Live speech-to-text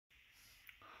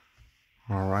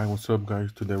Alright, what's up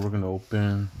guys? Today we're gonna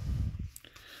open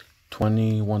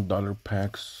 $21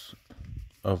 packs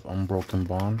of Unbroken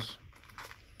Bonds.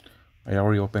 I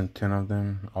already opened 10 of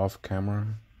them off camera,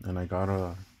 and I got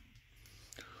a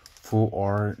full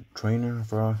art trainer.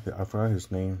 I forgot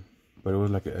his name, but it was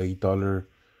like an $8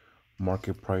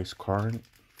 market price card.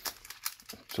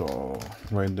 So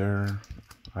right there,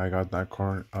 I got that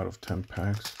card out of 10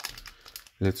 packs.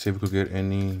 Let's see if we could get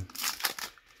any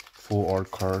full art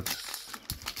cards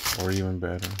or even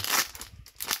better.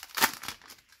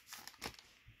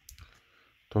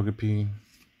 Togepi,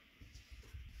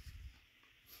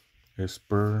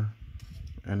 Esper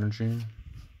Energy.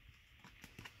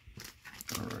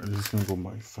 Alright, this is gonna go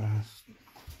by fast.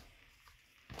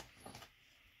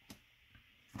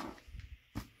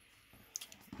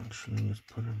 Actually, let's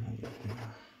put him over here.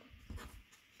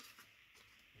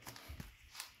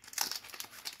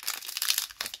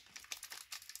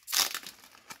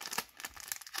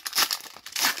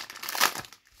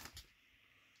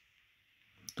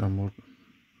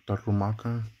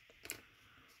 Darumaka,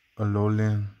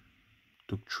 Alolan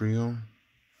Dugtrio,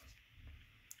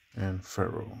 and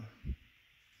Pharaoh.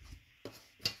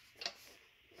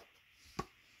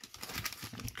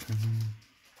 Okay.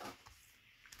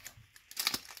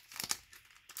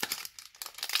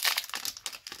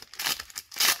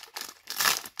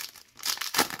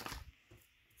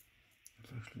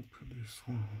 Let's actually put this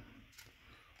one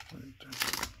right there.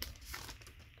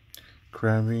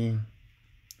 Krabby,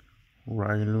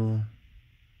 Railu,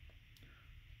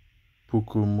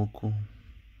 Pukumuku,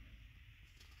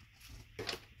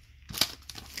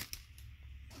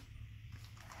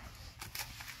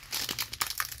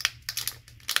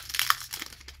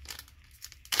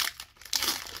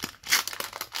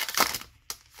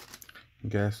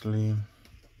 Ghastly,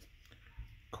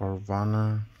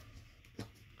 Carvanha,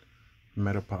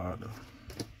 Metapod.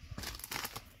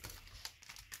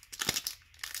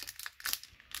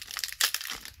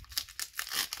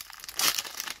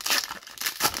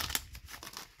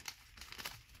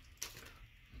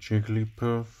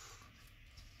 Jigglypuff,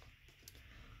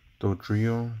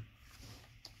 Dodrio,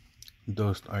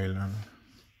 Dust Island.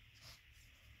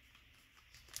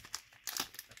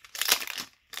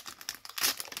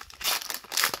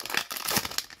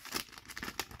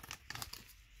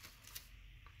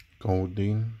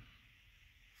 Goldeen,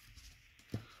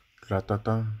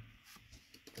 Ratata,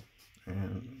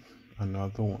 and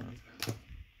another one.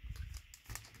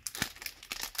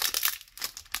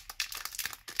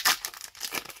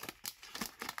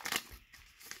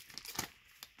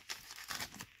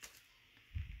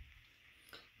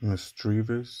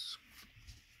 Misdreavus,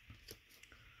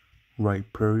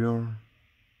 Rhyperior,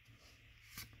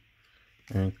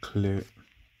 and Cleffa.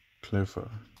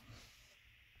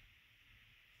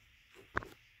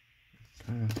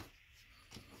 Okay.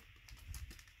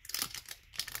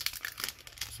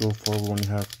 So far we only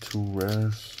have 2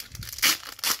 rares.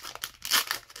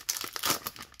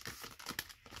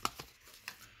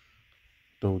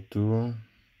 Doduo,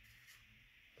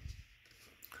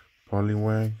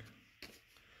 Poliwag,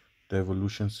 the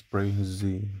Evolution Spray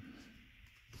Z.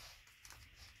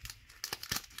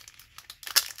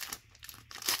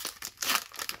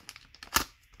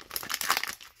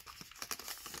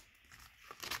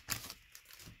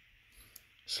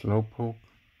 Slowpoke,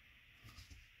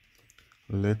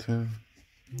 Litten,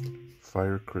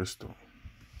 Fire Crystal.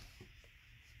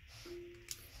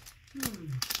 I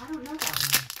don't know that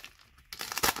one.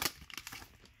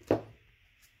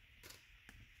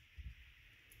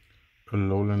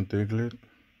 Alolan Diglett,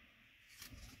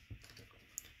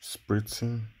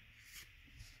 Spritzing,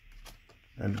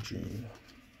 Energy.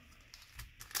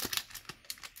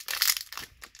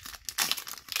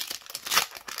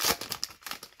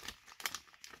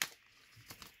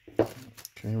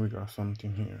 Okay, we got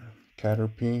something here.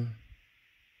 Caterpie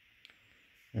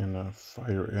and a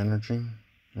Fire Energy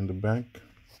in the back.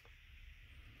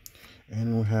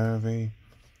 And we have a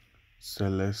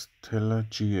Celesteela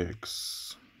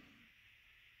GX.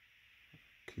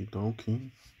 Okie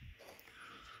dokie.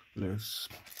 Let's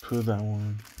put that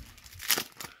one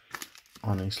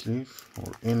on a sleeve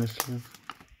or in a sleeve.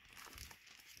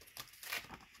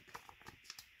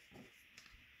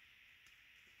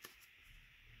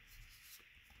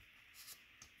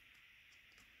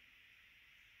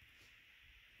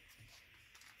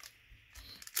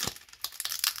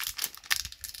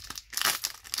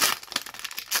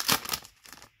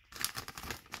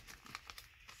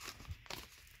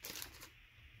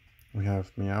 We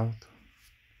have Meowth,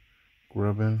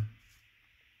 Grubbin,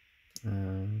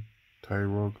 and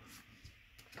Tyrogue.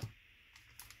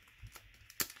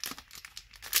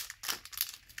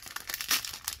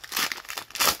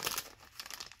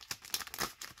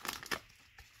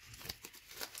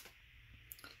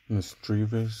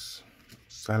 Mischievous,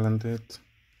 Silent,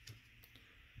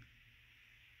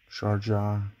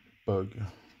 Sharjah, Bug.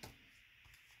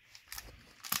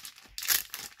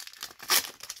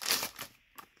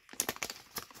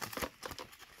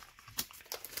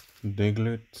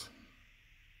 Diglett,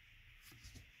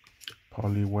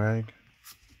 Poliwag,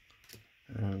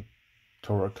 and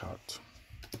Torracat.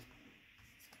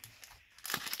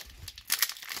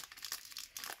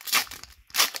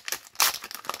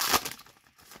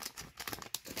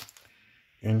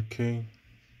 NK,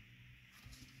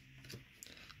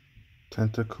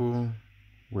 Tentacool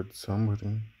with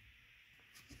somebody.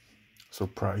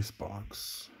 Surprise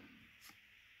box.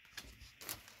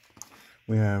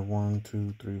 We have 1,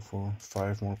 2, 3, 4,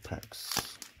 5 more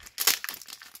packs.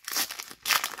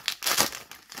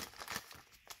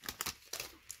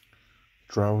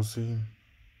 Drowsy,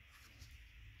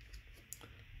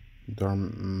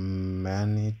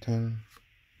 Darmanitan,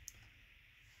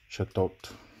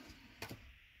 Chatot.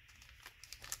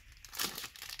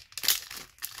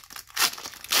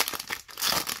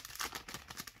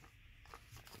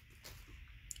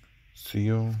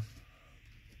 Seal,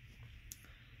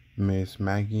 Miss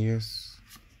Magius,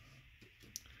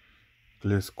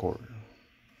 Gliscor.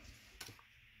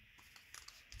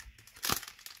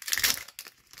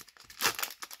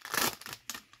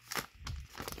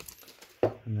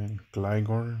 And then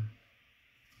Gligar,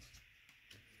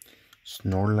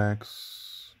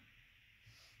 Snorlax.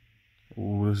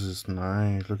 Ooh, this is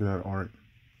nice. Look at that art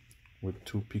with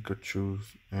 2 Pikachus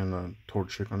and a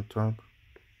Torchic on top.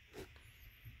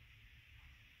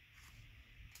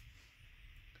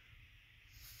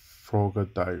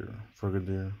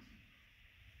 Frogadier.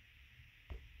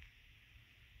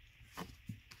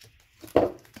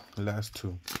 Last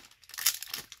 2.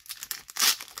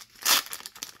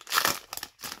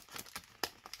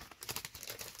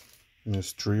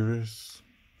 Mischievous,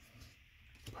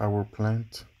 Power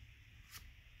Plant,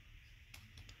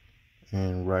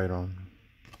 and Rhydon.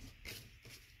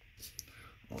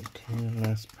 Okay,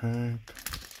 last pack.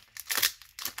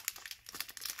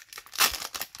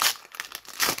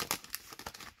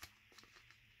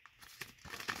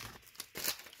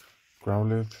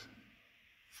 Growlithe,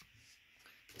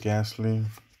 Ghastly,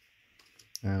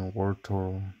 and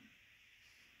Wartortle.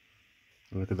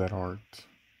 Look at that art.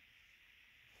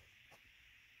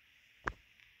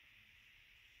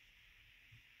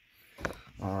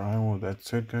 Alright, well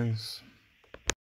that's it guys.